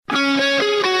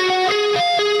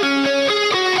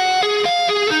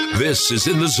This is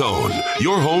In the Zone,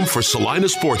 your home for Saline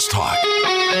Sports Talk.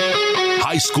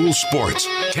 High school sports,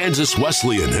 Kansas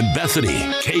Wesleyan and Bethany,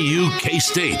 KU,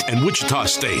 K-State, and Wichita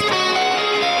State.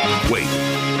 Wait,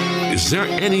 is there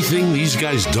anything these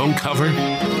guys don't cover?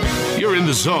 You're in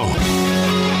the zone.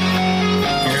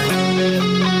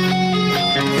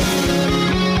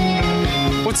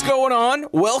 What's going on?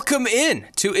 Welcome in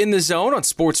to In the Zone on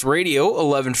Sports Radio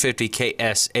 1150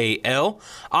 KSAL.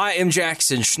 I am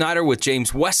Jackson Schneider with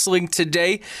James Wessling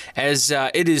today. As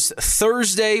it is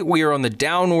Thursday, we are on the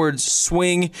downward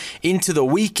swing into the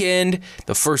weekend,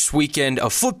 the first weekend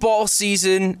of football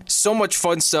season. So much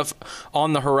fun stuff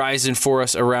on the horizon for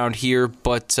us around here,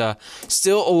 but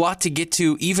still a lot to get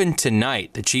to even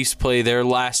tonight. The Chiefs play their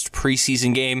last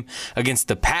preseason game against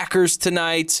the Packers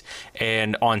tonight,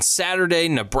 and on Saturday,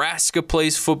 Nebraska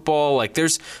plays football. Like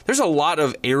there's a lot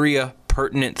of area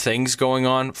pertinent things going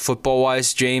on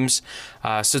football-wise, James.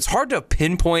 So it's hard to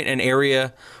pinpoint an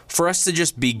area for us to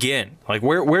just begin. Like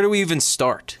where do we even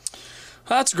start?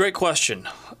 That's a great question.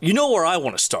 You know where I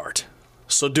want to start.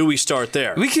 So do we start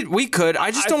there? We could.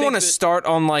 I just don't want to start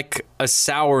on like a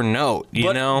sour note,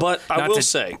 you know? But I will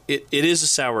say, it is a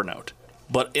sour note.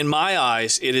 But in my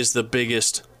eyes, it is the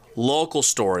biggest local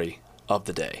story of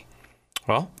the day.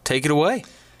 Well, take it away.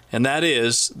 And that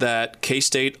is that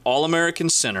K-State All-American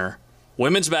center,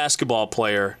 women's basketball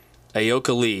player,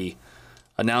 Ayoka Lee,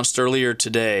 announced earlier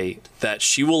today that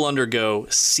she will undergo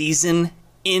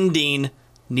season-ending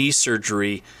knee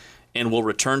surgery and will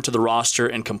return to the roster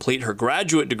and complete her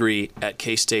graduate degree at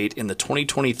K-State in the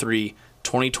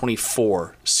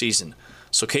 2023-2024 season.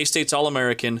 So K-State's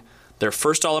All-American, their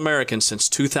first All-American since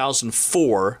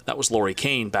 2004, that was Lori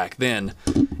Kane back then,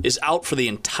 is out for the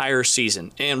entire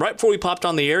season. And right before we popped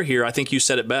on the air here, I think you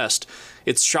said it best.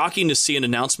 It's shocking to see an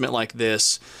announcement like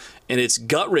this, and it's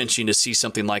gut-wrenching to see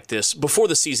something like this before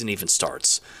the season even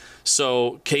starts.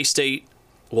 So K-State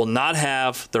will not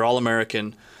have their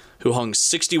All-American, who hung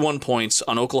 61 points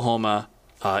on Oklahoma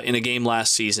in a game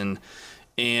last season.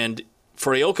 And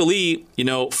for Ayoka Lee,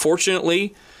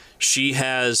 fortunately, she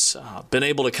has been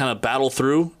able to kind of battle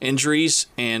through injuries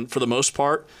and, for the most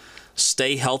part,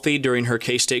 stay healthy during her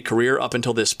K-State career up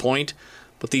until this point.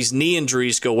 But these knee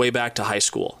injuries go way back to high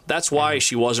school. That's why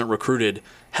she wasn't recruited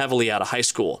heavily out of high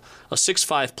school. A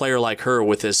 6'5" player like her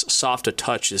with as soft a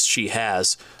touch as she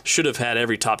has should have had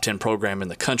every top 10 program in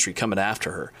the country coming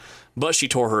after her. But she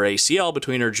tore her ACL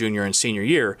between her junior and senior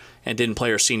year and didn't play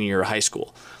her senior year of high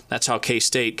school. That's how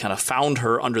K-State kind of found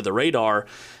her under the radar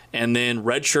and then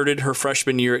redshirted her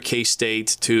freshman year at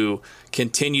K-State to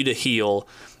continue to heal.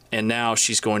 And now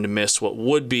she's going to miss what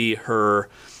wouldn't be her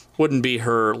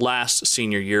last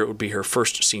senior year. It would be her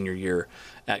first senior year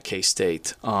at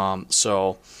K-State.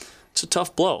 So it's a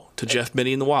tough blow to Jeff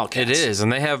Mittie and the Wildcats. It is,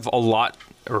 and they have a lot,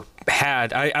 or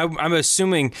had. I'm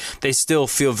assuming they still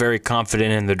feel very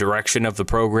confident in the direction of the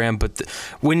program, but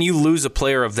when you lose a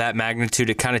player of that magnitude,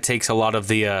 it kind of takes a lot of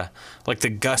the the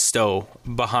gusto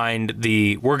behind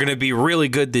we're going to be really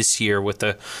good this year with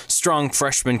a strong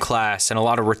freshman class and a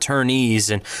lot of returnees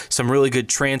and some really good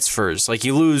transfers. Like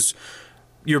you lose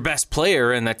your best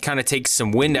player, and that kind of takes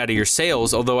some wind out of your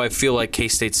sails, although I feel like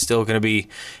K-State's still going to be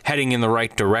heading in the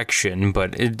right direction,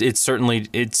 but it's certainly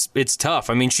tough.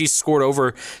 I mean, she's scored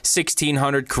over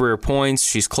 1,600 career points.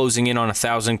 She's closing in on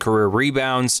 1,000 career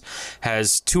rebounds,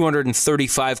 has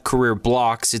 235 career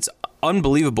blocks. It's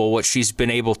unbelievable what she's been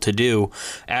able to do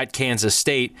at Kansas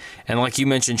State. And like you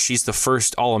mentioned, she's the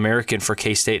first All-American for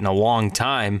K-State in a long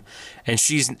time. And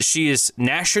she is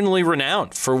nationally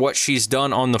renowned for what she's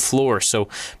done on the floor. So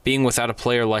being without a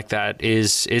player like that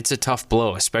it's a tough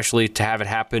blow, especially to have it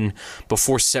happen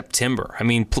before September. I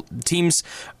mean, teams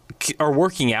are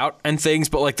working out and things,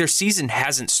 but their season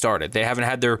hasn't started. They haven't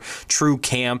had their true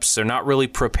camps. They're not really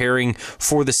preparing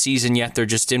for the season yet. They're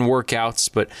just in workouts,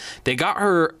 but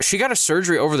she got a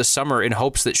surgery over the summer in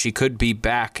hopes that she could be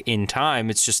back in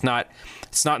time. It's just not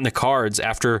in the cards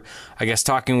after, I guess,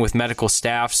 talking with medical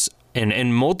staffs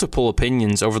and multiple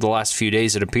opinions over the last few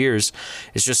days. It appears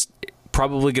it's just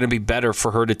probably going to be better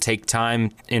for her to take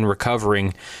time in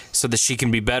recovering so that she can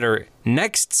be better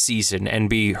next season and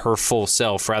be her full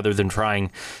self rather than trying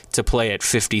to play at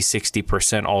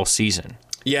 50-60% all season.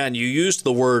 Yeah, and you used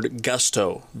the word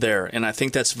gusto there, and I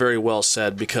think that's very well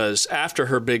said, because after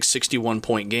her big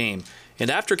 61-point game, and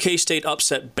after K-State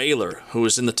upset Baylor, who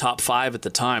was in the top 5 at the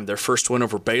time, their first win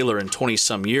over Baylor in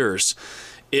 20-some years,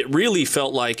 it really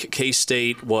felt like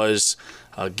K-State was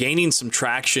gaining some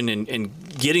traction and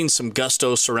getting some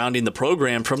gusto surrounding the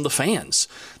program from the fans.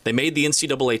 They made the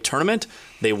NCAA tournament.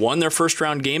 They won their first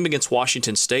round game against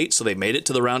Washington State, so they made it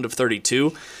to the round of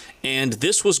 32. And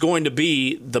this was going to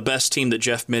be the best team that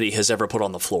Jeff Mittie has ever put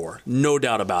on the floor. No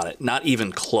doubt about it. Not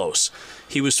even close.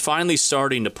 He was finally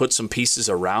starting to put some pieces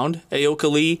around Ayoka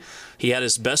Lee. He had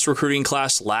his best recruiting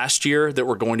class last year that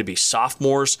were going to be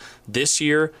sophomores. This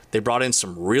year, they brought in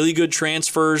some really good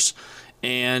transfers.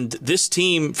 And this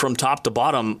team, from top to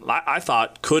bottom, I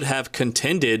thought could have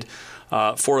contended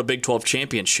for a Big 12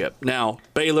 championship. Now,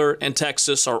 Baylor and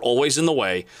Texas are always in the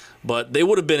way, but they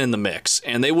would have been in the mix,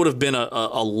 and they would have been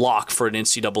a lock for an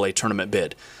NCAA tournament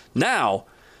bid. Now,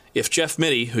 if Jeff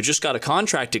Mittie, who just got a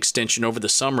contract extension over the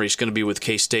summer, he's going to be with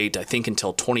K-State, I think,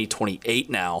 until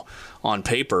 2028 now on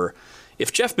paper.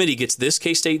 If Jeff Mittie gets this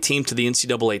K-State team to the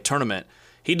NCAA tournament,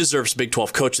 he deserves Big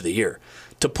 12 Coach of the Year.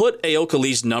 To put Ayoka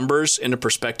Lee's numbers into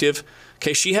perspective,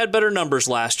 okay, she had better numbers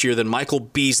last year than Michael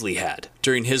Beasley had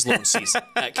during his lone season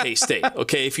at K-State.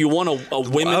 Okay, if you want a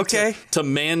women to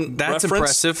man that's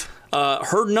reference, impressive.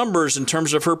 Her numbers in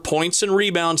terms of her points and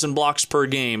rebounds and blocks per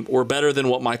game were better than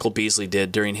what Michael Beasley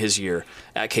did during his year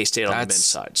at K-State on the men's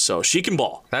side. So she can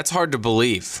ball. That's hard to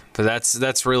believe, but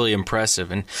that's really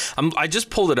impressive. And I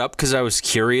just pulled it up because I was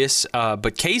curious,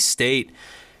 but K-State,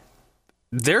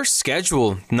 their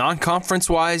schedule,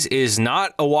 non-conference-wise, is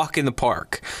not a walk in the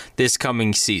park this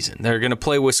coming season. They're going to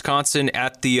play Wisconsin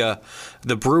at the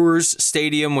Brewers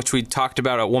Stadium, which we talked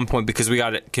about at one point because we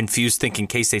got it confused thinking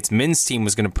K-State's men's team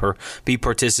was going to be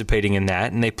participating in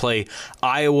that. And they play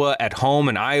Iowa at home,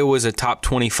 and Iowa's a top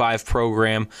 25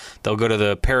 program. They'll go to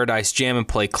the Paradise Jam and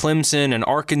play Clemson and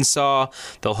Arkansas.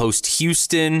 They'll host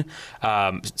Houston,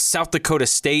 South Dakota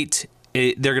State.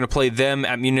 They're going to play them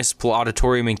at Municipal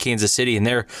Auditorium in Kansas City, and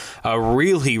they're a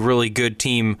really, really good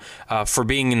team for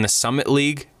being in the Summit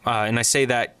League. And I say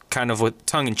that kind of with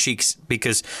tongue-in-cheek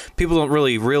because people don't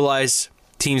really realize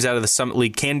teams out of the Summit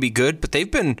League can be good, but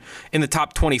they've been in the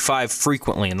top 25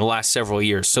 frequently in the last several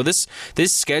years. So this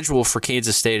schedule for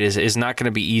Kansas State is not going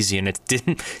to be easy, and it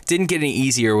didn't get any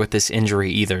easier with this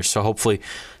injury either. So hopefully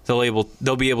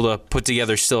they'll be able to put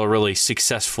together still a really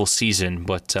successful season.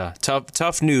 But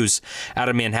tough news out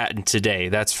of Manhattan today.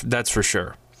 That's for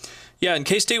sure. Yeah, and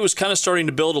K-State was kind of starting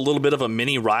to build a little bit of a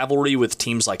mini rivalry with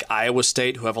teams like Iowa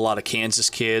State, who have a lot of Kansas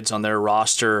kids on their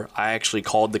roster. I actually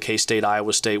called the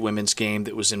K-State-Iowa State women's game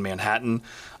that was in Manhattan.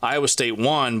 Iowa State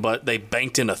won, but they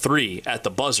banked in a 3 at the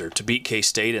buzzer to beat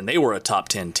K-State, and they were a top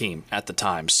 10 team at the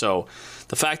time. So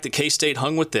the fact that K-State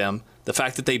hung with them, the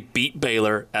fact that they beat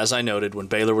Baylor, as I noted, when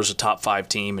Baylor was a top 5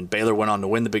 team and Baylor went on to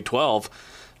win the Big 12,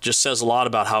 just says a lot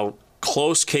about how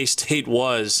close K-State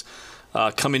was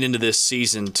coming into this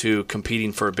season to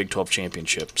competing for a Big 12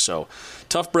 championship. So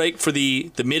tough break for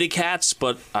the Midi-Cats,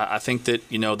 but I think that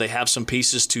they have some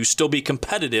pieces to still be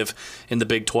competitive in the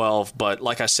Big 12. But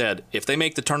like I said, if they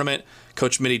make the tournament,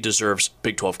 Coach Mittie deserves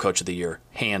Big 12 Coach of the Year,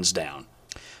 hands down.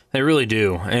 They really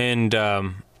do. And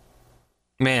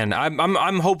man,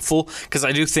 I'm hopeful because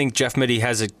I do think Jeff Mittie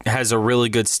has a really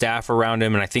good staff around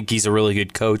him, and I think he's a really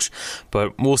good coach.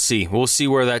 But we'll see. We'll see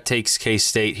where that takes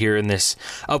K-State here in this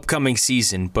upcoming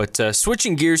season. But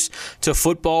switching gears to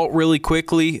football really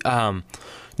quickly,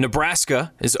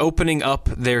 Nebraska is opening up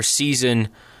their season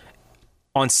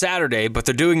on Saturday, but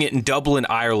they're doing it in Dublin,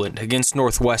 Ireland against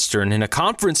Northwestern in a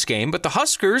conference game. But the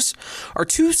Huskers are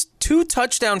two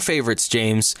touchdown favorites,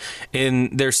 James,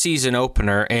 in their season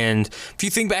opener. And if you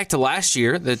think back to last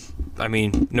year,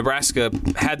 Nebraska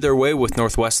had their way with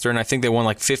Northwestern. I think they won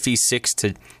like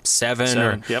 56-7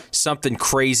 or something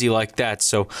crazy like that.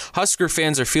 So Husker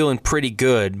fans are feeling pretty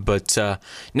good, but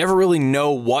never really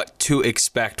know what to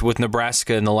expect with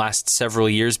Nebraska in the last several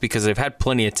years because they've had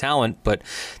plenty of talent, but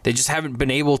they just haven't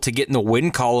been able to get in the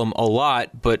win column a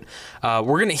lot. But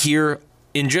we're going to hear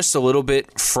in just a little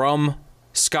bit from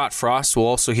Scott Frost. We'll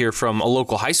also hear from a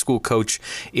local high school coach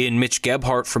in Mitch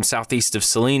Gebhardt from southeast of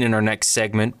Saline in our next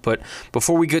segment. But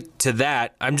before we get to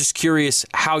that, I'm just curious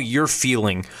how you're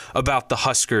feeling about the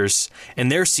Huskers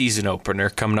and their season opener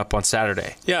coming up on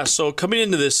Saturday. Yeah, so coming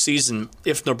into this season,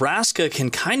 if Nebraska can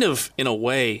kind of, in a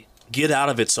way, get out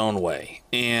of its own way,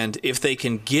 and if they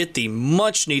can get the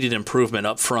much-needed improvement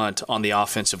up front on the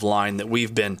offensive line that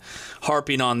we've been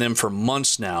harping on them for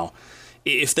months now,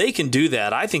 if they can do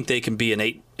that, I think they can be an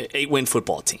eight-win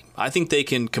football team. I think they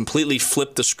can completely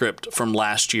flip the script from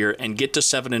last year and get to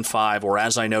 7-5, or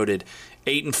as I noted,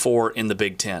 8-4 in the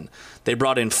Big Ten. They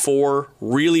brought in 4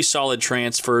 really solid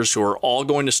transfers who are all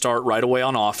going to start right away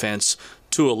on offense.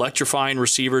 2 electrifying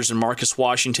receivers in Marcus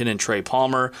Washington and Trey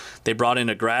Palmer. They brought in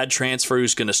a grad transfer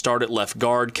who's going to start at left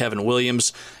guard, Kevin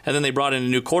Williams. And then they brought in a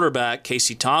new quarterback,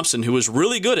 Casey Thompson, who was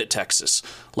really good at Texas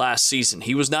last season.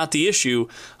 He was not the issue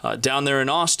down there in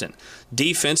Austin.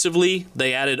 Defensively,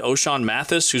 they added O'Shawn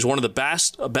Mathis, who's one of the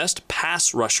best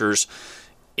pass rushers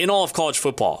in all of college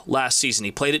football last season.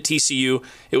 He played at TCU.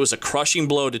 It was a crushing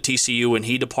blow to TCU when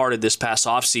he departed this past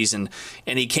offseason,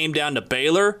 and he came down to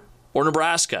Baylor or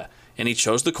Nebraska, and he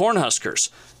chose the Cornhuskers.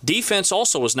 Defense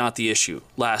also was not the issue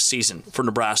last season for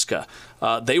Nebraska.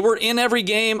 They were in every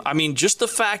game. I mean, just the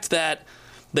fact that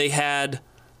they had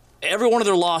every one of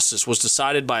their losses was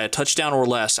decided by a touchdown or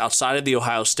less outside of the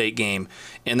Ohio State game,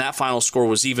 and that final score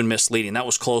was even misleading. That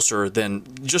was closer than,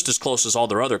 just as close as all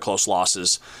their other close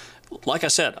losses. Like I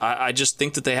said, I just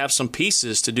think that they have some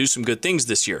pieces to do some good things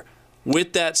this year.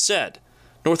 With that said,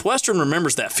 Northwestern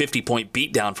remembers that 50-point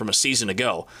beatdown from a season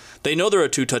ago. They know they're a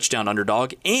 2-touchdown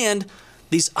underdog, and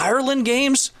these Ireland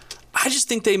games, I just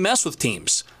think they mess with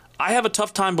teams. I have a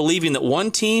tough time believing that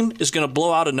one team is going to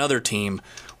blow out another team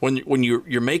when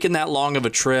you're making that long of a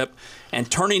trip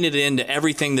and turning it into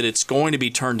everything that it's going to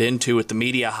be turned into with the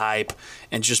media hype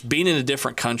and just being in a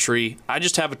different country. I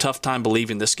just have a tough time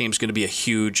believing this game's going to be a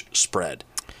huge spread.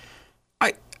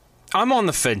 I'm on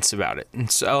the fence about it,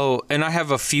 and I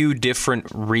have a few different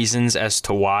reasons as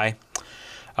to why.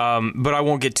 But I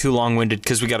won't get too long-winded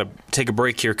because we got to take a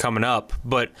break here coming up.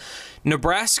 But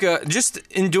Nebraska, just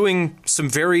in doing some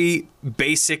very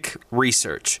basic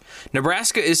research,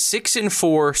 Nebraska is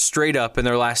 6-4 straight up in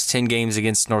their last 10 games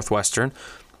against Northwestern.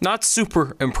 Not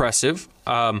super impressive,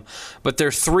 but they're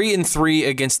 3-3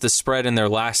 against the spread in their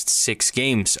last 6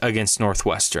 games against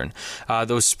Northwestern.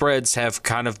 Those spreads have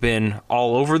kind of been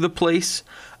all over the place,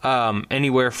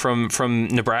 anywhere from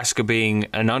Nebraska being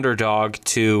an underdog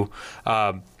to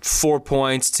 4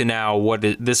 points to now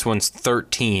this one's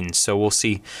 13. So we'll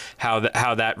see how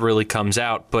that really comes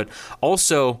out. But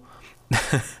also,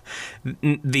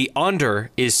 the under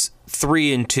is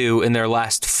 3-2 in their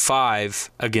last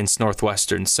 5 against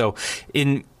Northwestern. So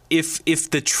if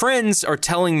the trends are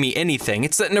telling me anything,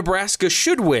 it's that Nebraska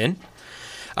should win,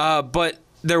 but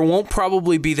there won't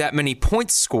probably be that many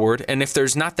points scored. And if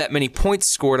there's not that many points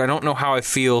scored, I don't know how I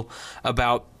feel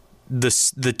about the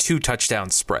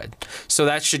 2-touchdown spread. So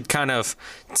that should kind of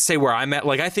say where I'm at.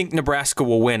 Like, I think Nebraska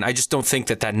will win. I just don't think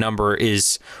that number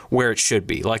is where it should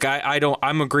be. Like,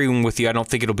 I'm agreeing with you. I don't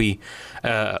think it'll be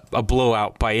a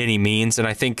blowout by any means. And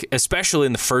I think, especially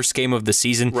in the first game of the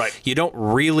season, right, you don't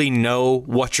really know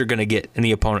what you're going to get in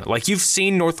the opponent. Like, you've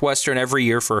seen Northwestern every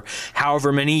year for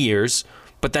however many years,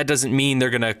 but that doesn't mean they're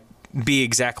going to be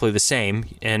exactly the same,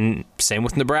 and same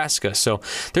with Nebraska. So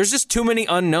there's just too many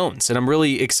unknowns, and I'm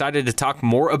really excited to talk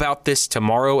more about this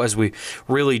tomorrow as we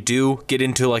really do get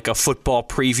into like a football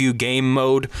preview game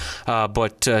mode,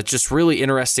 but just really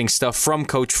interesting stuff from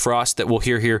Coach Frost that we'll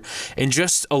hear here in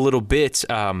just a little bit,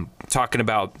 talking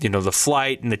about the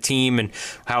flight and the team and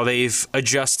how they've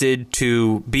adjusted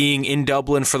to being in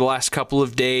Dublin for the last couple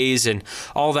of days and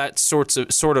all that sort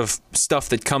of stuff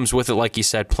that comes with it, like you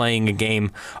said, playing a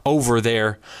game over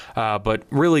there, but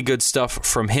really good stuff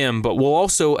from him. But we'll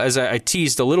also, as I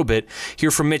teased a little bit,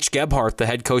 hear from Mitch Gebhardt, the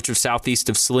head coach of Southeast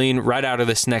of Saline, right out of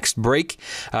this next break.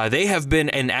 They have been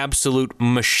an absolute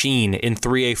machine in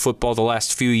 3A football the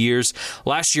last few years.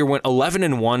 Last year went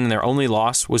 11-1, and their only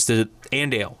loss was to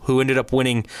Andale, who ended up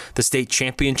winning the state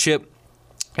championship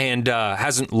and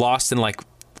hasn't lost in like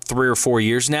 3 or 4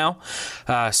 years now.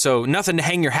 So nothing to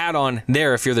hang your hat on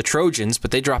there if you're the Trojans,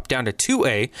 but they dropped down to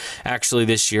 2A actually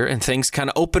this year, and things kind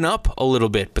of open up a little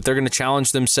bit. But they're going to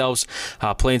challenge themselves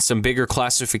playing some bigger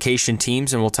classification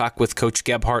teams, and we'll talk with Coach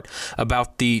Gebhardt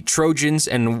about the Trojans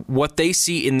and what they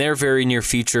see in their very near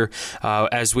future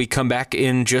as we come back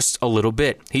in just a little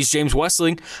bit. He's James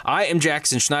Westling. I am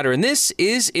Jackson Schneider, and this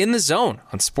is In the Zone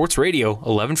on Sports Radio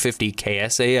 1150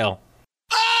 KSAL.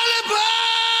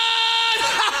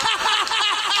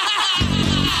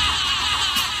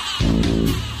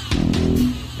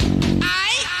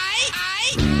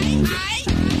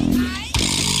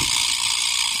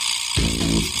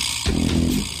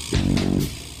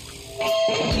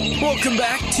 Welcome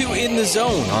back to In the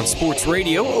Zone on Sports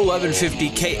Radio 1150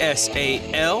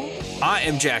 KSAL. I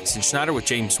am Jackson Schneider with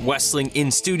James Westling in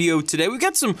studio today. We've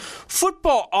got some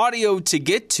football audio to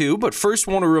get to, but first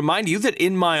want to remind you that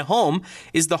In My Home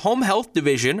is the home health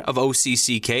division of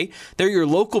OCCK. They're your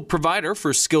local provider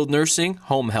for skilled nursing,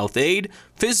 home health aid,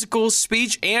 physical,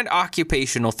 speech, and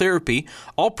occupational therapy,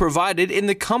 all provided in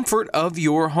the comfort of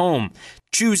your home.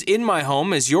 Choose In My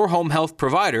Home as your home health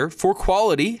provider for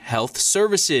quality health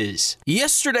services.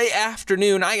 Yesterday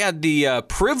afternoon, I had the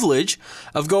privilege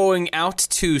of going out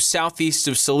to Southeast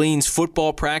of Saline's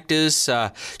football practice,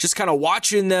 just kind of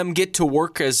watching them get to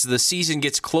work as the season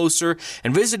gets closer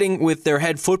and visiting with their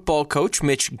head football coach,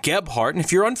 Mitch Gebhardt. And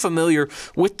if you're unfamiliar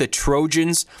with the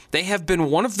Trojans, they have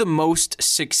been one of the most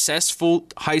successful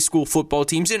high school football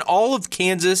teams in all of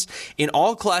Kansas in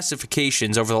all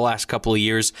classifications over the last couple of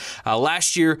years.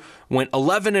 Last year went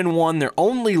 11-1. Their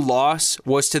only loss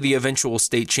was to the eventual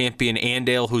state champion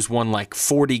Andale, who's won like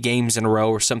 40 games in a row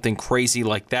or something crazy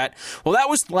like that. Well, that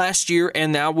was last year,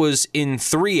 and that was in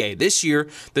 3A. This year,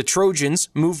 the Trojans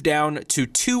moved down to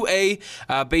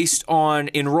 2A based on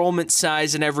enrollment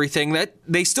size and everything. That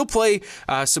they still play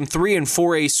some 3 and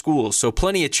 4A schools, so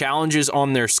plenty of challenges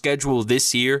on their schedule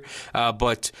this year,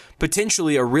 but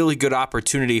potentially a really good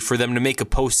opportunity for them to make a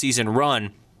postseason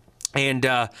run and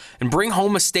bring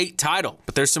home a state title.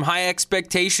 But there's some high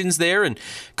expectations there, and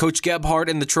Coach Gebhardt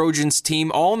and the Trojans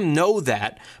team all know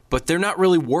that, but they're not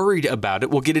really worried about it.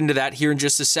 We'll get into that here in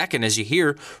just a second as you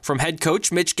hear from head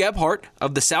coach Mitch Gebhardt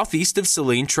of the Southeast of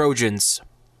Saline Trojans.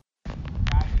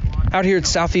 Out here at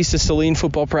Southeast of Saline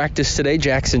football practice today,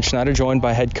 Jackson Schneider joined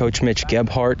by head coach Mitch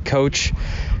Gebhardt. Coach,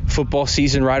 football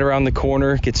season right around the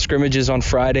corner. Get scrimmages on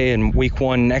Friday and week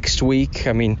 1 next week.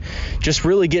 I mean, just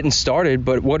really getting started,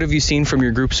 but what have you seen from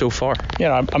your group so far?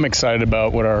 Yeah, I'm excited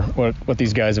about what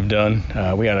these guys have done.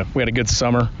 We had a good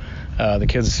summer. The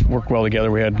kids worked well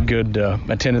together. We had good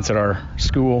attendance at our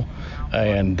school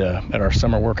and at our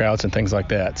summer workouts and things like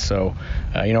that. So,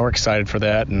 we're excited for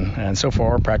that. And so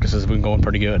far, our practices have been going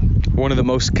pretty good. One of the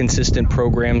most consistent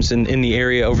programs in the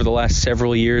area over the last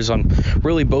several years on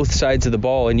really both sides of the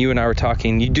ball. And you and I were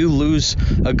talking, you do lose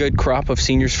a good crop of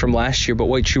seniors from last year, but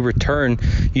what you return,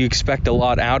 you expect a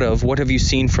lot out of. What have you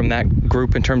seen from that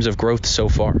group in terms of growth so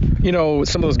far? Some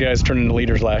of those guys turned into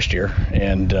leaders last year,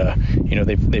 and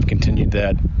they've continued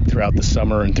that throughout the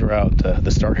summer and throughout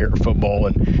the start here at football.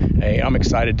 And I'm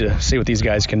excited to see what these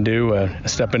guys can do.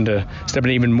 Step into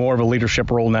even more of a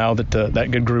leadership role now that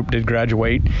that good group did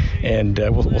graduate, and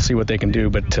we'll see what they can do.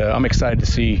 But I'm excited to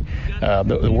see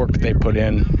the work that they put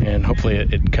in, and hopefully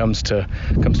it comes to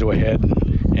a head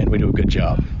and we do a good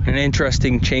job. An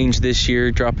interesting change this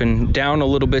year, dropping down a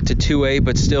little bit to 2A,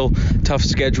 but still tough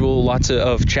schedule, lots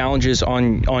of challenges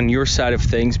on your side of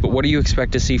things. But what do you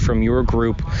expect to see from your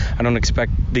group? I don't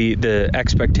expect the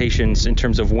expectations in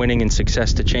terms of winning and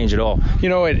success to change at all.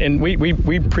 And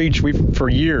we preach, for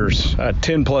years,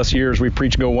 10 plus years, we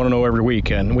preach go 1-0 every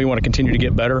week, and we want to continue to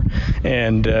get better.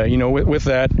 And with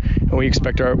that, we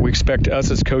expect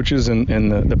us as coaches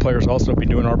and the players also to be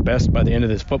doing our best by the end of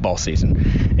this football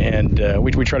season. And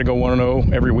we try to go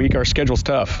 1-0 every week. Our schedule's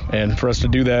tough, and for us to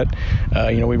do that,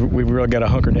 we've really got to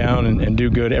hunker down and do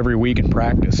good every week in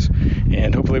practice.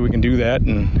 And hopefully we can do that.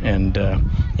 And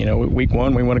week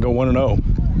 1 we want to go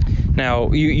 1-0.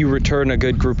 Now, you return a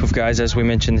good group of guys, as we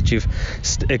mentioned, that you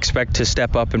expect to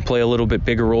step up and play a little bit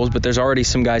bigger roles, but there's already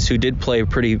some guys who did play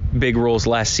pretty big roles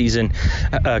last season.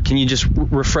 Can you just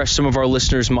refresh some of our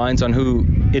listeners' minds on who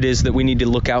it is that we need to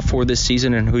look out for this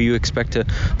season and who you expect to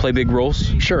play big roles?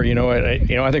 Sure.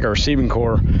 I think our receiving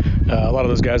core, a lot of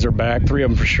those guys are back. 3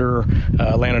 of them for sure,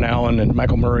 Landon Allen and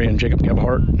Michael Murray and Jacob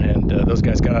Gebhardt, and those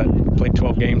guys played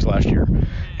 12 games last year.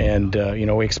 And,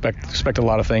 we expect a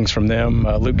lot of things from them.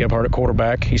 Luke Gebhardt at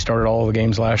quarterback, he started all of the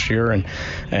games last year, and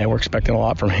we're expecting a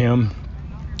lot from him.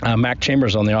 Mac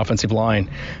Chambers on the offensive line.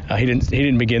 He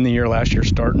didn't begin the year last year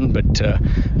starting, but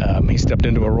he stepped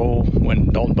into a role when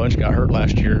Dalton Bunch got hurt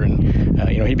last year, and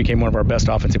he became one of our best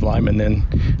offensive linemen. Then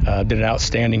did an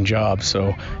outstanding job.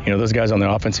 So those guys on the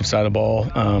offensive side of the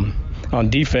ball. On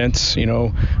defense,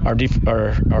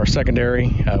 our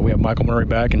secondary, we have Michael Murray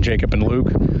back and Jacob and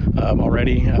Luke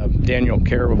already. Daniel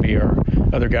Kerr will be our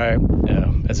other guy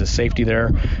as a safety there,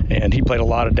 and he played a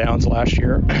lot of downs last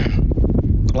year.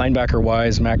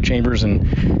 Linebacker-wise, Mac Chambers and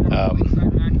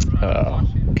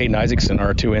Caden Isaacson are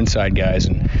our 2 inside guys,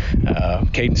 and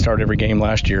Caden started every game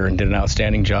last year and did an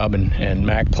outstanding job, and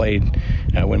Mac played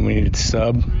when we needed to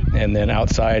sub. And then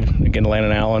outside, again,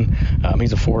 Landon Allen,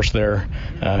 he's a force there.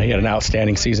 He had an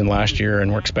outstanding season last year,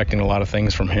 and we're expecting a lot of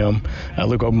things from him.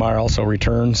 Luke Obermeyer also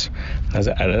returns as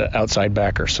an outside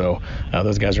backer, so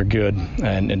those guys are good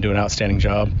and do an outstanding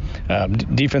job.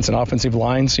 Defense and offensive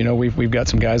lines, we've got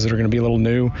some guys that are going to be a little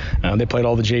new. They played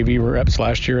all the JV reps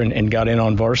last year and got in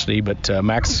on varsity, but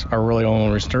Max are really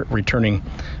only returning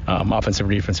offensive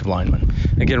or defensive linemen.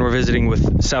 Again, we're visiting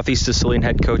with Southeast of Saline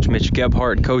head coach Mitch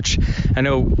Gebhardt. Coach, I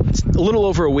know it's a little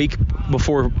over a week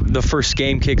before the first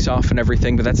game kicks off and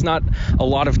everything, but that's not a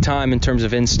lot of time in terms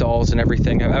of installs and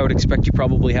everything. I would expect you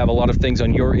probably have a lot of things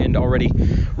on your end already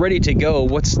ready to go.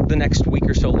 What's the next week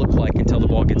or so look like until the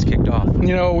ball gets kicked off?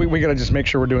 We got to just make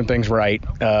sure we're doing things right.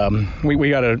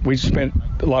 We spent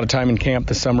a lot of time in camp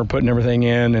this summer putting everything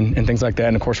in and things like that,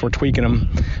 and of course we're tweaking them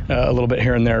a little bit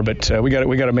here and there, but we got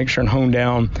to make sure and hone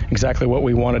down exactly what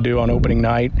we want to do on opening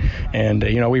night, and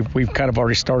we've kind of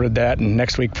already started that, and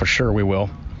next week for sure we will.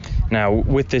 Now,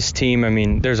 with this team, I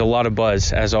mean, there's a lot of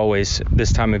buzz, as always,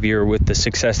 this time of year with the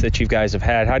success that you guys have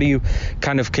had. How do you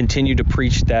kind of continue to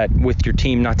preach that with your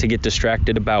team, not to get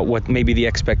distracted about what maybe the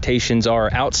expectations are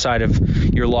outside of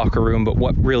your locker room, but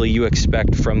what really you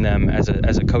expect from them as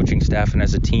a coaching staff and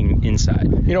as a team inside?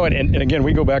 You know what, and again,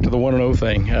 we go back to the 1-0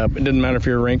 thing. It doesn't matter if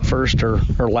you're ranked first or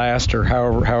last or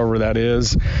however that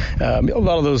is. A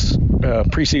lot of those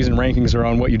preseason rankings are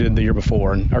on what you did the year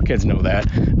before, and our kids know that.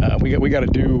 We got to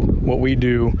do what we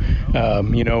do,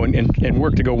 and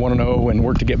work to go 1-0 and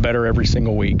work to get better every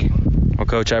single week. Well,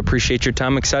 Coach, I appreciate your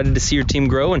time. Excited to see your team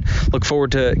grow and look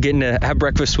forward to getting to have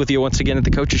breakfast with you once again at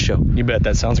the Coaches Show. You bet.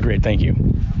 That sounds great. Thank you.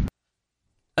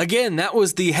 Again, that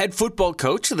was the head football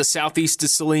coach of the Southeast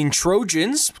Saline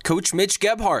Trojans, Coach Mitch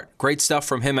Gebhardt. Great stuff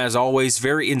from him as always.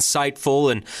 Very insightful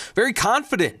and very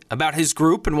confident about his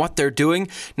group and what they're doing.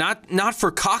 Not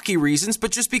for cocky reasons,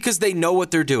 but just because they know what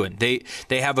they're doing. They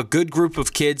have a good group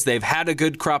of kids. They've had a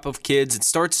good crop of kids. It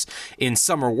starts in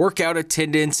summer workout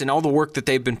attendance and all the work that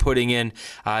they've been putting in.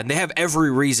 And they have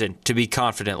every reason to be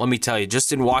confident. Let me tell you,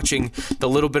 just in watching the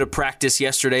little bit of practice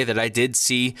yesterday that I did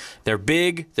see, they're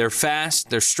big, they're fast,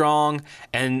 they're strong,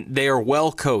 and they are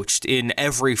well coached in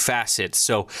every facet.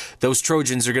 So those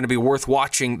Trojans are going to be worth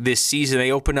watching this season.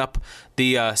 They open up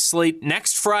the slate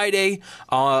next Friday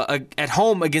at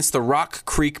home against the Rock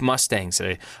Creek Mustangs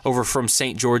over from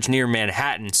St. George near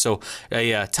Manhattan. So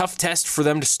a tough test for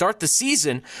them to start the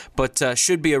season, but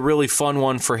should be a really fun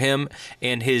one for him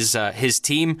and his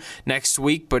team next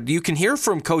week. But you can hear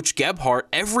from Coach Gebhardt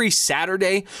every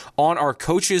Saturday on our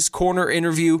Coach's Corner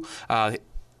interview.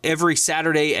 Every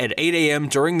Saturday at 8 a.m.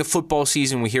 during the football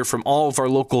season, we hear from all of our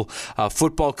local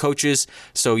football coaches.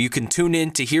 So you can tune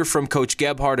in to hear from Coach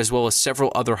Gebhardt as well as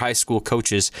several other high school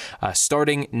coaches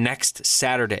starting next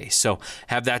Saturday. So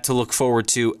have that to look forward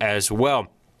to as well.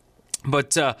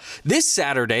 But this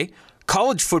Saturday,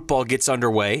 college football gets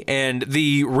underway, and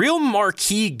the real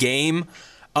marquee game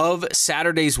of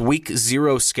Saturday's Week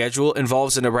 0 schedule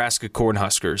involves the Nebraska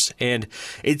Cornhuskers. And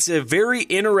it's a very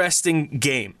interesting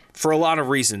game for a lot of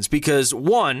reasons because,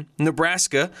 one,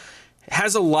 Nebraska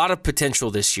has a lot of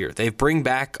potential this year. They bring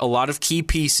back a lot of key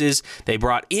pieces. They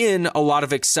brought in a lot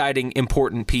of exciting,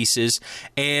 important pieces,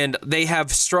 and they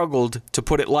have struggled, to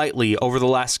put it lightly, over the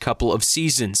last couple of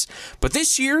seasons. But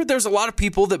this year, there's a lot of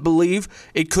people that believe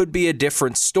it could be a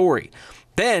different story.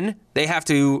 Then they have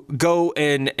to go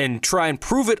and try and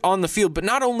prove it on the field. But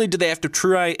not only do they have to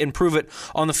try and prove it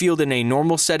on the field in a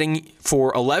normal setting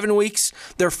for 11 weeks,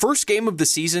 their first game of the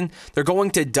season, they're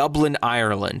going to Dublin,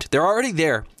 Ireland. They're already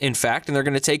there, in fact, and they're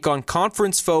going to take on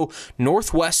conference foe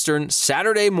Northwestern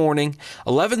Saturday morning,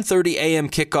 11:30 a.m.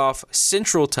 kickoff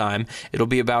Central Time. It'll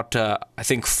be about,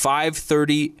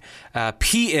 5:30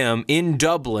 p.m. in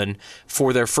Dublin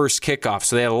for their first kickoff.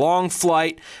 So they had a long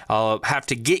flight, have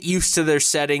to get used to their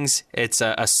settings. It's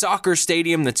a soccer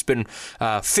stadium that's been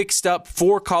fixed up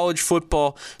for college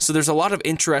football, so there's a lot of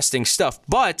interesting stuff.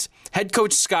 But head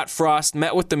coach Scott Frost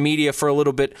met with the media for a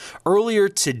little bit earlier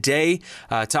today,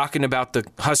 talking about the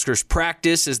Huskers'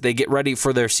 practice as they get ready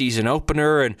for their season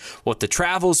opener and what the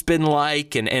travel's been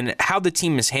like and how the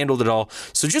team has handled it all.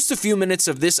 So just a few minutes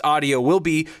of this audio will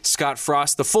be Scott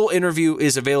Frost. The full interview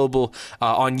is available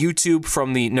on YouTube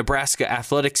from the Nebraska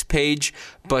Athletics page,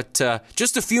 but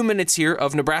just a few minutes here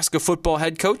of Nebraska football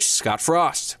head coach Scott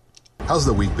Frost. How's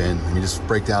the week been? I mean, just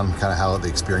break down kind of how the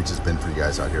experience has been for you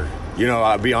guys out here. You know,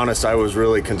 I'll be honest, I was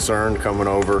really concerned coming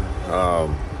over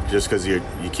just because you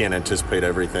can't anticipate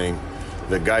everything.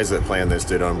 The guys that planned this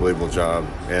did an unbelievable job,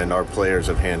 and our players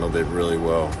have handled it really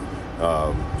well.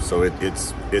 So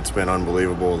it's been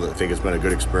unbelievable. I think it's been a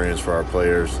good experience for our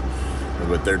players,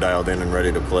 but they're dialed in and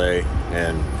ready to play,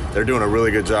 and they're doing a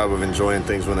really good job of enjoying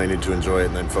things when they need to enjoy it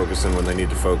and then focusing when they need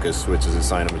to focus, which is a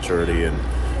sign of maturity, and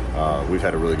we've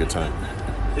had a really good time.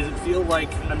 Did it feel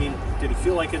like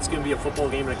it's going to be a football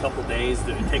game in a couple of days?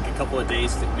 Did it take a couple of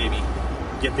days to maybe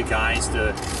get the guys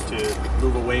to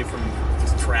move away from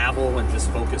just travel and just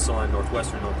focus on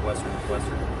Northwestern?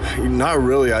 Not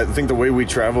really. I think the way we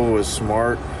travel was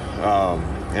smart,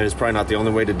 and it's probably not the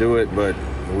only way to do it, but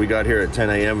we got here at 10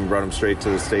 a.m. and brought them straight to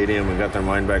the stadium and got their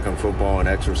mind back on football and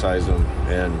exercised them,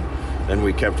 and then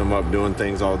we kept them up doing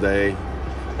things all day.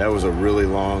 That was a really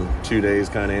long 2 days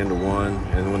kind of into one,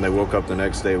 and when they woke up the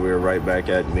next day, we were right back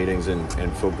at meetings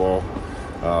and football.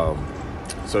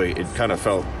 So it kind of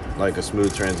felt like a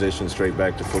smooth transition straight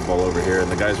back to football over here, and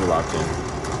the guys are locked in.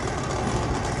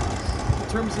 In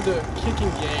terms of the kicking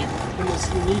game, in this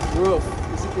unique roof,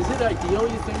 Is it ideal,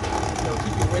 you think,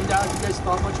 keeping wind out? Have you guys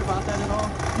thought much about that at all?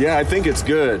 Yeah, I think it's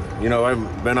good. I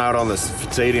haven't been out on the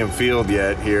stadium field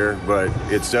yet here, but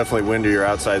it's definitely windier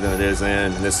outside than it is in,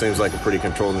 and this seems like a pretty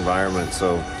controlled environment,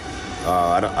 so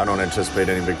I don't anticipate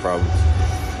any big problems.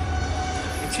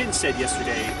 Chin said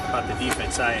yesterday about the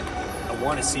defense, I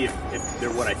want to see if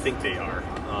they're what I think they are.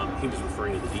 He was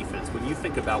referring to the defense. When you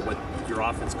think about what your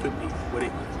offense could be, what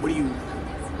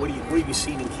have you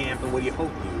seen in camp, and what do you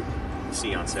hope you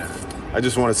see on Saturday? I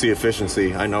just want to see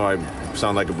efficiency. I know I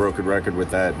sound like a broken record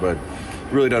with that, but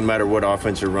it really doesn't matter what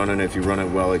offense you're running. If you run it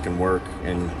well, it can work,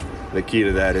 and the key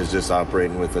to that is just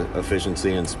operating with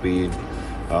efficiency and speed.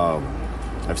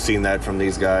 I've seen that from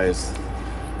these guys.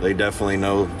 They definitely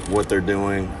know what they're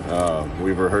doing.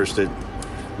 We've rehearsed it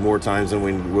more times than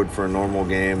we would for a normal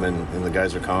game, and the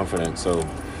guys are confident. So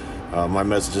my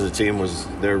message to the team was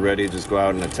they're ready to just go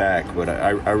out and attack. But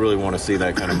I really want to see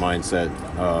that kind of mindset.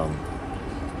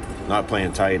 Not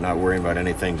playing tight, not worrying about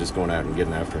anything, just going out and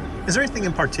getting after it. Is there anything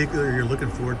in particular you're looking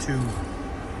forward to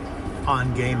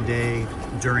on game day,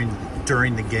 during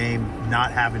the game,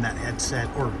 not having that headset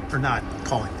or not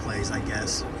calling plays, I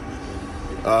guess?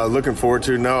 Looking forward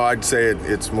to? No, I'd say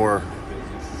it's more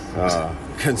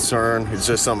concern. It's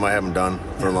just something I haven't done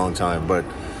for a long time, but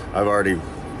I've already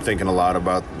thinking a lot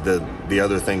about the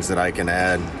other things that I can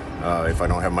add if I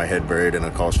don't have my head buried in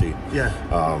a call sheet. Yeah.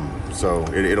 So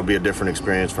it'll be a different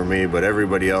experience for me, but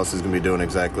everybody else is going to be doing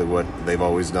exactly what they've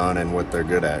always done and what they're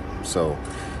good at. So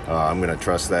I'm going to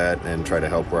trust that and try to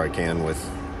help where I can with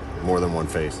more than one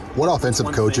face. What offensive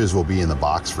coaches will be in the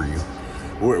box for you?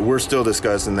 We're still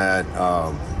discussing that.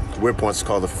 Whip wants to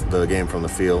call the game from the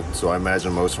field, so I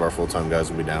imagine most of our full-time guys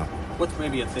will be down. What's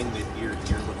maybe a thing that you're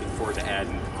looking forward to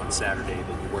adding on Saturday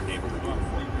that you weren't able to do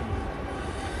before?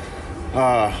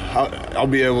 I'll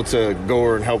be able to go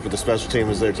over and help with the special team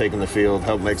as they're taking the field,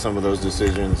 help make some of those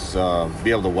decisions, be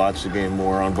able to watch the game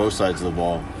more on both sides of the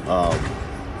ball.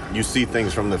 You see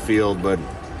things from the field, but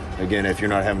again, if you're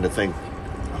not having to think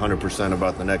 100%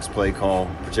 about the next play call,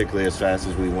 particularly as fast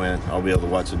as we went, I'll be able to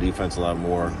watch the defense a lot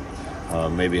more,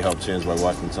 maybe help Chins by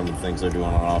watching some of the things they're doing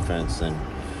on offense. And,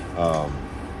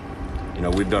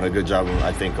 we've done a good job,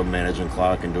 I think, of managing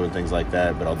clock and doing things like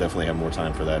that, but I'll definitely have more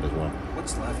time for that as well.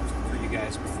 What's left for you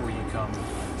guys before you come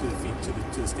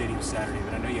to the stadium Saturday?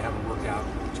 But I know you have a workout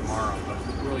tomorrow, but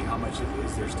really how much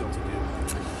is there still to do?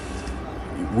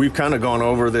 We've kind of gone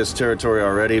over this territory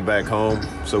already back home,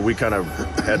 so we kind of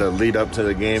had a lead up to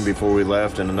the game before we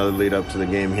left and another lead up to the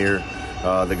game here.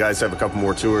 The guys have a couple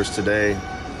more tours today.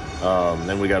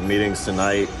 Then we got meetings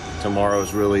tonight.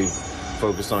 Tomorrow's really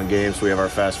focused on games. We have our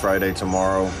Fast Friday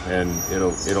tomorrow, and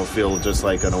it'll feel just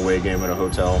like an away game at a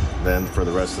hotel then for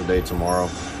the rest of the day tomorrow.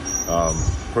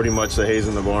 Pretty much the hay's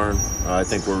in the barn. I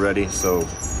think we're ready, so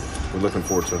we're looking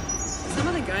forward to it. Some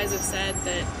of the guys have said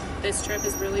that this trip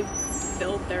has really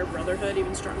built their brotherhood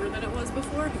even stronger than it was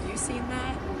before. Have you seen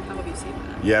that? How have you seen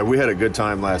that? Yeah, we had a good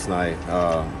time last night.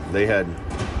 They had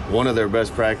one of their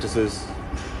best practices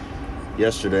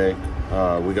yesterday.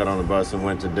 We got on the bus and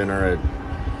went to dinner.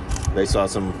 They saw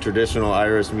some traditional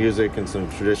Irish music and some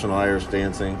traditional Irish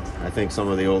dancing. I think some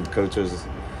of the old coaches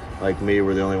like me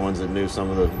were the only ones that knew some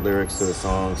of the lyrics to the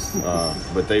songs,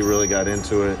 but they really got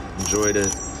into it, enjoyed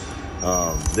it.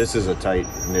 This is a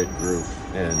tight-knit group,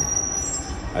 and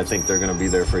I think they're going to be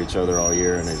there for each other all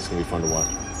year, and it's going to be fun to watch.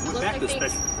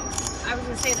 I was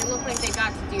going to say, they look like they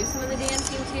got to do some of the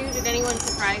dancing, too. Did anyone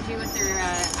surprise you with their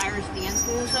Irish dance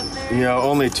moves up there?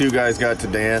 Only two guys got to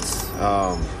dance.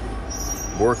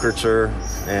 Borkercher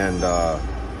and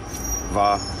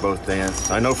Va both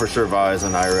danced. I know for sure Va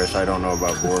isn't Irish. I don't know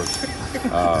about Bork.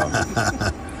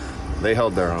 They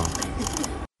held their own.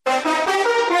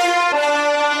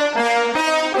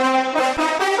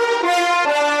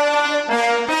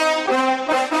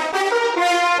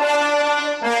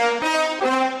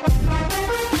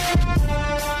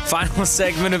 Final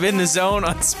segment of In the Zone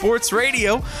on Sports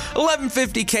Radio,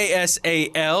 1150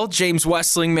 KSAL. James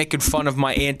Westling making fun of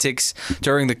my antics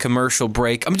during the commercial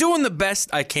break. I'm doing the best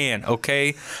I can,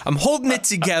 okay? I'm holding it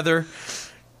together.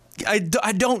 I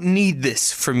don't need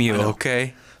this from you,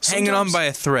 okay? Hanging on by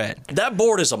a thread. That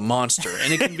board is a monster,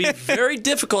 and it can be very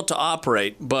difficult to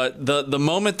operate, but the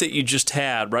moment that you just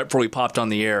had right before we popped on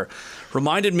the air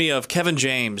reminded me of Kevin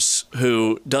James,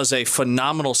 who does a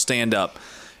phenomenal stand-up.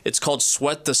 It's called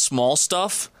Sweat the Small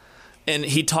Stuff, and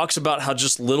he talks about how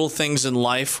just little things in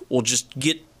life will just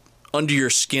get under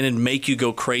your skin and make you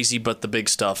go crazy, but the big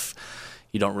stuff,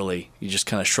 you just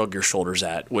kind of shrug your shoulders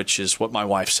at, which is what my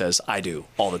wife says I do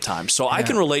all the time. So I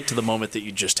can relate to the moment that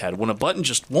you just had. When a button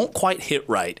just won't quite hit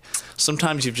right,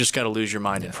 sometimes you've just got to lose your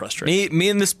mind in frustration. Me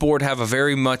and this board have a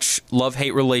very much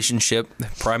love-hate relationship.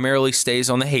 It primarily stays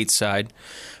on the hate side.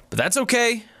 But that's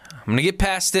okay. I'm going to get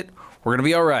past it. We're going to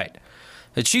be all right.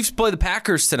 The Chiefs play the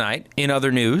Packers tonight, in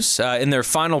other news, in their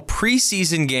final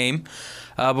preseason game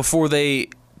before they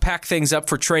pack things up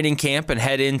for training camp and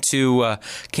head into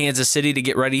Kansas City to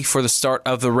get ready for the start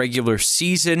of the regular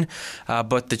season.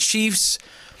 But the Chiefs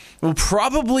will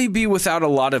probably be without a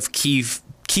lot of key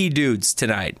dudes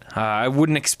tonight. I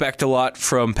wouldn't expect a lot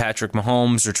from Patrick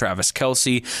Mahomes or Travis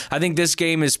Kelce. I think this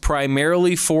game is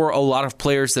primarily for a lot of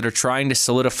players that are trying to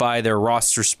solidify their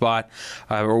roster spot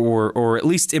or at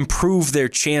least improve their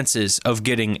chances of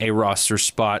getting a roster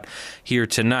spot here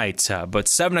tonight. But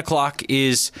 7 o'clock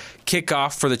is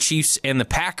kickoff for the Chiefs and the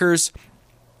Packers.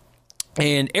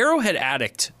 And Arrowhead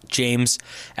Addict, James,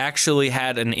 actually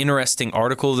had an interesting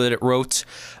article that it wrote.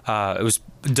 It was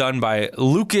done by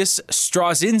Lucas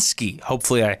Straczynski.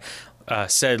 Hopefully I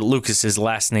said Lucas's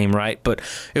last name right. But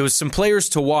it was some players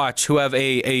to watch who have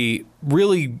a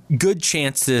really good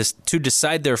chance to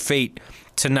decide their fate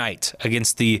tonight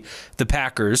against the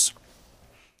Packers.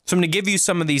 So I'm going to give you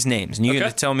some of these names, and you're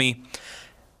going to tell me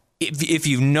if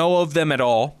you know of them at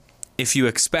all, if you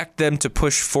expect them to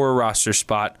push for a roster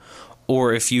spot,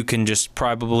 or if you can just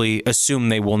probably assume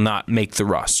they will not make the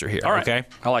roster here. All right. Okay?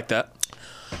 I like that.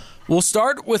 We'll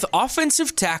start with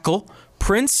offensive tackle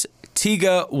Prince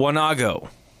Tega Wanogho. Does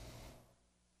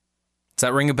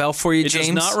that ring a bell for you, James?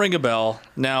 It does not ring a bell.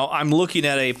 Now, I'm looking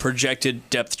at a projected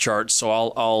depth chart, so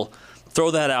I'll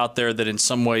throw that out there that in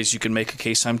some ways you can make a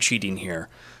case I'm cheating here.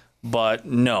 But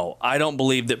no, I don't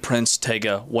believe that Prince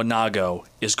Tega Wanogho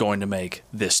is going to make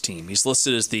this team. He's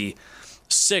listed as the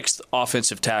 6th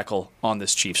offensive tackle on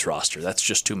this Chiefs roster. That's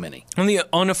just too many. On the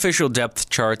unofficial depth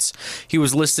charts, he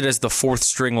was listed as the 4th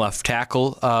string left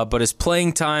tackle, but his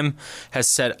playing time has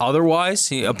said otherwise.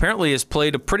 He apparently has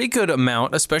played a pretty good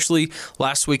amount, especially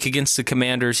last week against the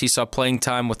Commanders. He saw playing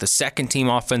time with the second-team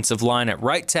offensive line at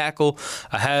right tackle,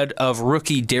 ahead of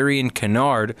rookie Darian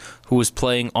Kennard, who was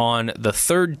playing on the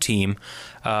third team.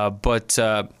 But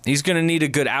he's going to need a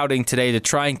good outing today to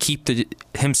try and keep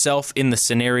himself in the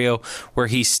scenario where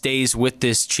he stays with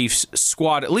this Chiefs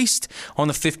squad, at least on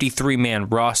the 53-man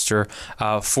roster,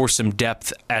 for some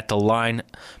depth at the line.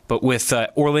 But with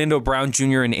Orlando Brown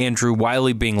Jr. and Andrew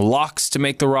Wiley being locks to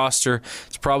make the roster,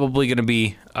 it's probably going to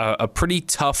be a pretty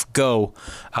tough go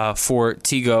for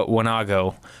Tega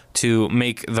Wanogho to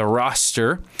make the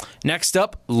roster. Next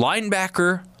up,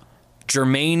 linebacker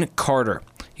Jermaine Carter.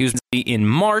 He was in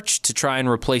March to try and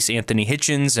replace Anthony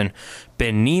Hitchens and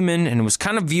Ben Neiman, and was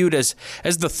kind of viewed as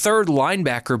the third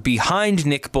linebacker behind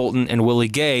Nick Bolton and Willie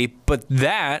Gay, but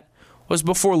that was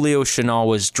before Leo Chenal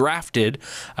was drafted.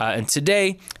 And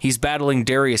today, he's battling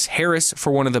Darius Harris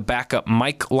for one of the backup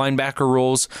Mike linebacker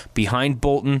roles behind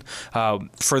Bolton.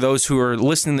 For those who are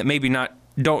listening that maybe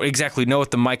don't exactly know what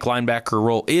the Mike linebacker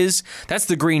role is, that's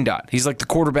the green dot. He's like the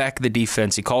quarterback of the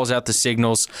defense. He calls out the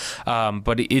signals,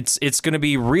 but it's going to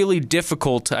be really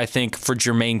difficult, I think, for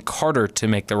Jermaine Carter to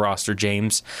make the roster.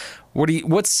 James,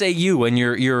 what say you in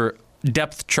your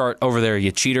depth chart over there,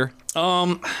 you cheater?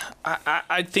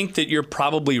 I think that you're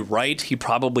probably right. He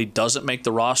probably doesn't make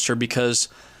the roster because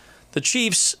the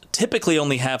Chiefs typically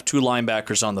only have 2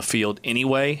 linebackers on the field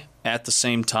anyway. At the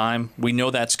same time, we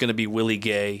know that's going to be Willie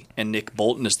Gay and Nick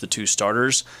Bolton as the 2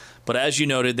 starters. But as you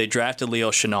noted, they drafted Leo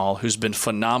Chenal, who's been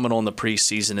phenomenal in the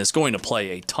preseason, is going to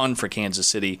play a ton for Kansas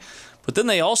City. But then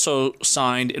they also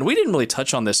signed, and we didn't really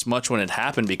touch on this much when it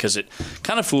happened because it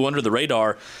kind of flew under the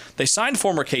radar, they signed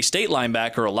former K-State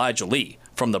linebacker Elijah Lee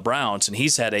from the Browns, and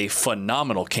he's had a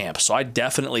phenomenal camp. So I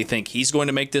definitely think he's going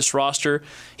to make this roster.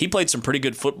 He played some pretty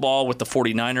good football with the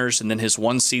 49ers, and then his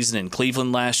one season in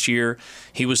Cleveland last year,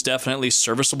 he was definitely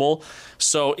serviceable.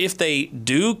 So if they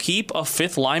do keep a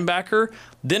 5th linebacker,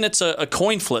 then it's a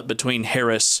coin flip between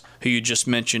Harris, who you just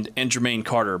mentioned, and Jermaine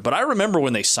Carter. But I remember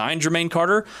when they signed Jermaine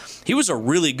Carter, he was a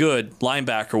really good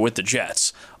linebacker with the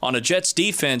Jets on a Jets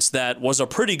defense that was a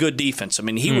pretty good defense. I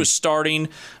mean, he was starting.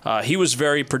 He was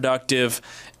very productive,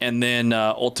 and then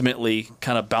ultimately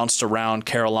kind of bounced around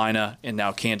Carolina and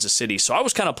now Kansas City. So I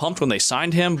was kind of pumped when they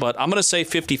signed him, but I'm going to say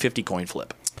 50-50 coin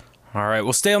flip. All right,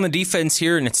 we'll stay on the defense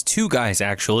here, and it's 2 guys,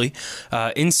 actually.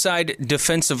 Inside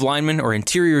defensive lineman or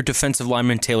interior defensive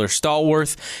lineman Taylor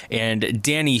Stallworth and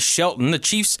Danny Shelton. The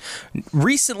Chiefs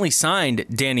recently signed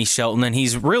Danny Shelton, and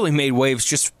he's really made waves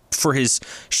just for his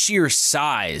sheer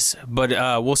size, but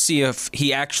we'll see if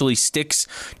he actually sticks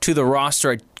to the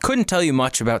roster. I couldn't tell you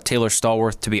much about Taylor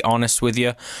Stallworth, to be honest with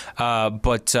you,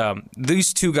 but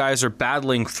these two guys are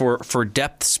battling for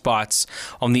depth spots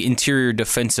on the interior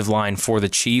defensive line for the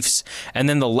Chiefs. And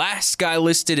then the last guy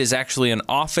listed is actually an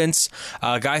offense,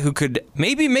 a guy who could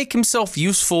maybe make himself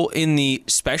useful in the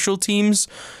special teams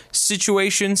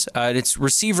situations. It's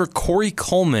receiver Corey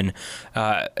Coleman,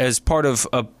 as part of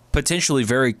a potentially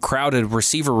very crowded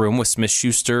receiver room with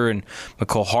Smith-Schuster and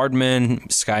McCole Hardman,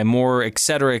 Sky Moore, et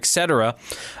cetera.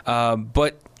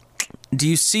 But do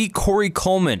you see Corey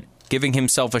Coleman giving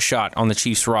himself a shot on the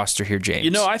Chiefs roster here, James?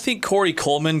 You know, I think Corey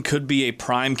Coleman could be a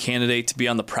prime candidate to be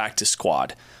on the practice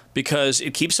squad because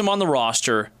it keeps him on the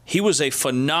roster. He was a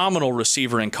phenomenal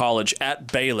receiver in college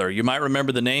at Baylor. You might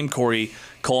remember the name Corey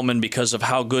Coleman because of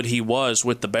how good he was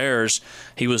with the Bears.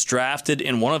 He was drafted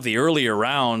in one of the earlier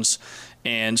rounds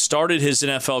and started his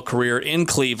NFL career in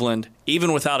Cleveland.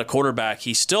 Even without a quarterback,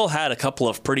 he still had a couple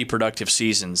of pretty productive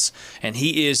seasons, and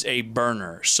he is a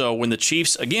burner. So when the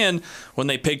Chiefs, again, when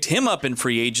they picked him up in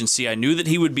free agency, I knew that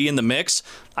he would be in the mix.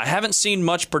 I haven't seen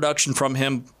much production from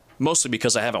him, mostly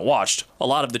because I haven't watched a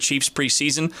lot of the Chiefs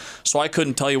preseason, so I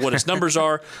couldn't tell you what his numbers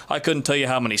are. I couldn't tell you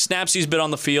how many snaps he's been on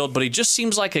the field, but he just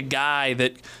seems like a guy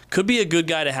that could be a good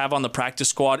guy to have on the practice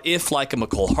squad if, like, a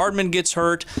McCole Hardman gets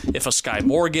hurt, if a Sky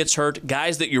Moore gets hurt,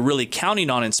 guys that you're really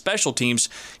counting on in special teams,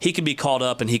 he could be called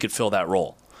up and he could fill that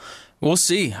role. We'll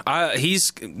see.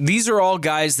 These are all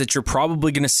guys that you're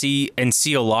probably going to see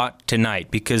a lot tonight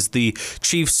because the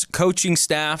Chiefs coaching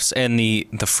staffs and the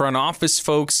front office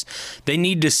folks, they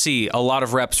need to see a lot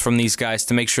of reps from these guys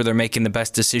to make sure they're making the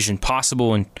best decision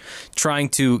possible and trying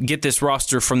to get this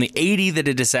roster from the 80 that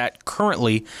it is at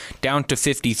currently down to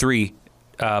 53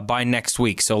 by next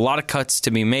week. So a lot of cuts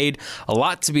to be made, a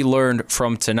lot to be learned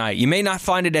from tonight. You may not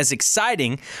find it as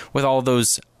exciting with all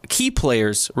those key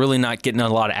players really not getting a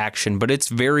lot of action, but it's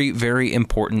very, very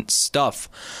important stuff.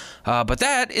 But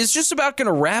that is just about going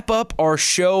to wrap up our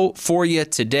show for you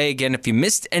today. Again, if you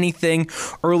missed anything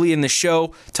early in the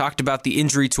show, talked about the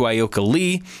injury to Ayoka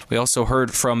Lee. We also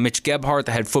heard from Mitch Gebhardt,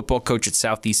 the head football coach at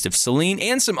Southeast of Saline,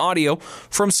 and some audio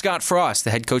from Scott Frost, the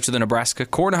head coach of the Nebraska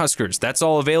Cornhuskers. That's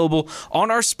all available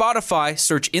on our Spotify.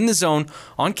 Search In the Zone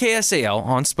on KSAL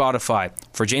on Spotify.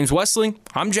 For James Westling,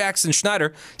 I'm Jackson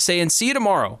Schneider saying see you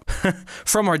tomorrow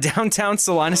from our downtown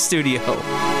Salina studio.